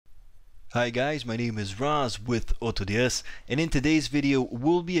Hi guys, my name is Roz with AutoDS, and in today's video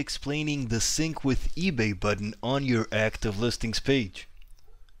we'll be explaining the sync with eBay button on your active listings page.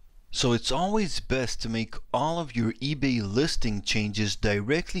 So it's always best to make all of your eBay listing changes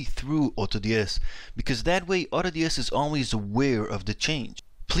directly through AutoDS, because that way AutoDS is always aware of the change.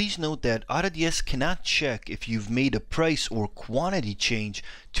 Please note that AutoDS cannot check if you've made a price or quantity change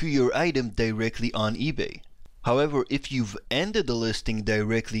to your item directly on eBay. However, if you've ended the listing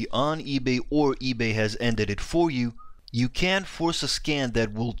directly on eBay or eBay has ended it for you, you can force a scan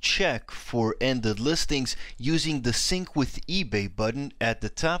that will check for ended listings using the Sync with eBay button at the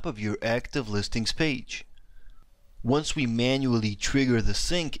top of your active listings page. Once we manually trigger the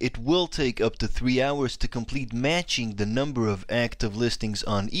sync, it will take up to 3 hours to complete matching the number of active listings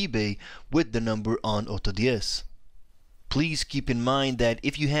on eBay with the number on AutoDS. Please keep in mind that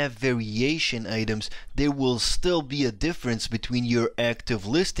if you have variation items, there will still be a difference between your active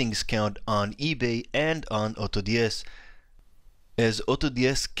listings count on eBay and on AutoDS, as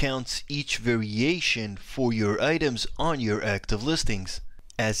AutoDS counts each variation for your items on your active listings,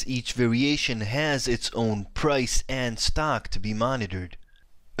 as each variation has its own price and stock to be monitored.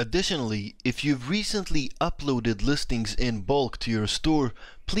 Additionally, if you've recently uploaded listings in bulk to your store,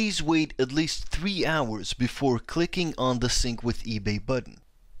 please wait at least 3 hours before clicking on the Sync with eBay button,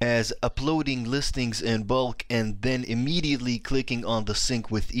 as uploading listings in bulk and then immediately clicking on the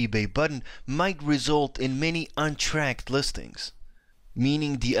Sync with eBay button might result in many untracked listings,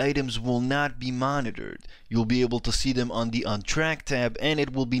 meaning the items will not be monitored. You'll be able to see them on the Untracked tab, and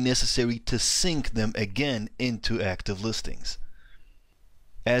it will be necessary to sync them again into active listings.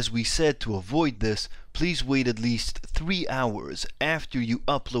 As we said, to avoid this, please wait at least 3 hours after you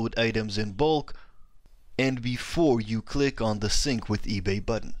upload items in bulk and before you click on the Sync with eBay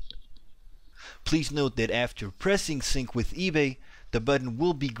button. Please note that after pressing Sync with eBay, the button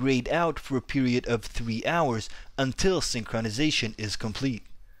will be grayed out for a period of 3 hours until synchronization is complete.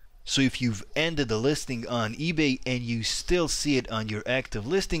 So if you've ended a listing on eBay and you still see it on your active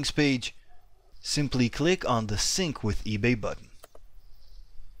listings page, simply click on the Sync with eBay button.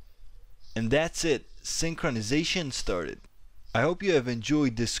 And that's it, synchronization started. I hope you have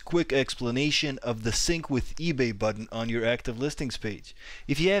enjoyed this quick explanation of the Sync with eBay button on your active listings page.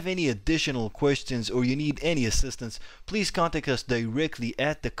 If you have any additional questions or you need any assistance, please contact us directly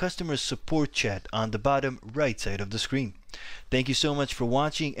at the customer support chat on the bottom right side of the screen. Thank you so much for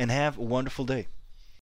watching and have a wonderful day.